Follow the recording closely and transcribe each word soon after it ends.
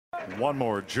One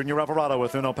more. Junior Alvarado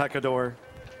with Uno Pecador.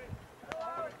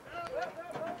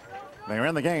 They're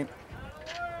in the game.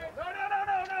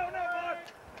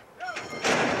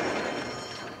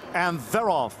 And they're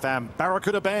off, and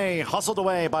Barracuda Bay hustled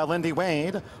away by Lindy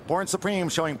Wade. Born Supreme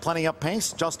showing plenty of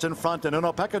pace, just in front, and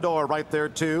Uno Pecador right there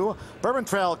too. Bourbon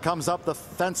Trail comes up the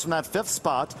fence from that 5th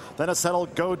spot. Then a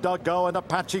settled Go Doug Go and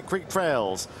Apache Creek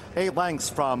trails. 8 lengths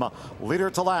from leader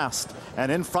to last,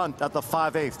 and in front at the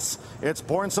 5/8. It's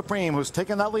Born Supreme who's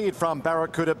taken that lead from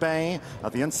Barracuda Bay.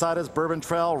 At the inside is Bourbon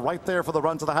Trail right there for the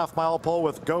run to the half-mile pole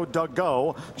with Go Doug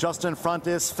Go. Just in front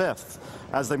is 5th.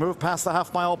 As they move past the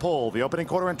half-mile pole, the opening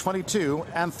quarter in 22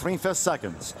 and 3/5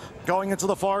 seconds. Going into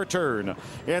the far turn,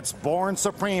 it's Born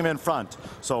Supreme in front.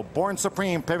 So Born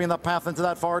Supreme paving the path into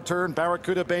that far turn.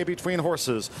 Barracuda Bay between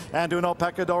horses. And Uno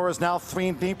Pecador is now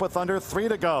 3 deep with under 3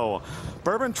 to go.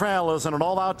 Bourbon Trail is in an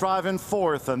all-out drive in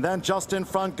 4th. And then just in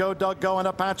front, Go Doug Go and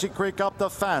Apache Creek up the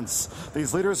fence.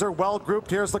 These leaders are well grouped.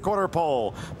 Here's the quarter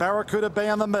pole. Barracuda Bay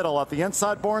in the middle. At the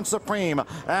inside, Born Supreme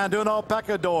and Uno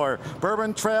Pecador.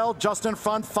 Bourbon Trail just in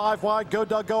front, 5 wide. Go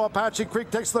Doug Go. Apache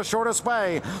Creek takes the shortest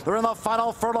way. They're in the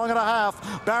final furlong and a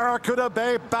half. Barracuda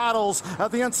Bay battles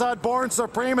at the inside, Born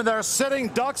Supreme, and they're sitting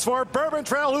ducks for Bourbon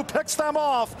Trail, who picks them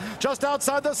off just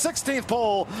outside the 16th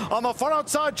pole. On the far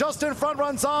outside, just in front,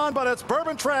 runs on, but it's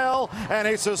Bourbon Trail and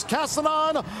aces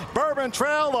Castanon. Bourbon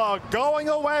Trail, a going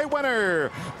away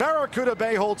winner. Barracuda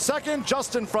Bay holds second,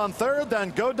 just in front third,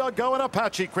 then Go Doug Go and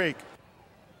Apache Creek.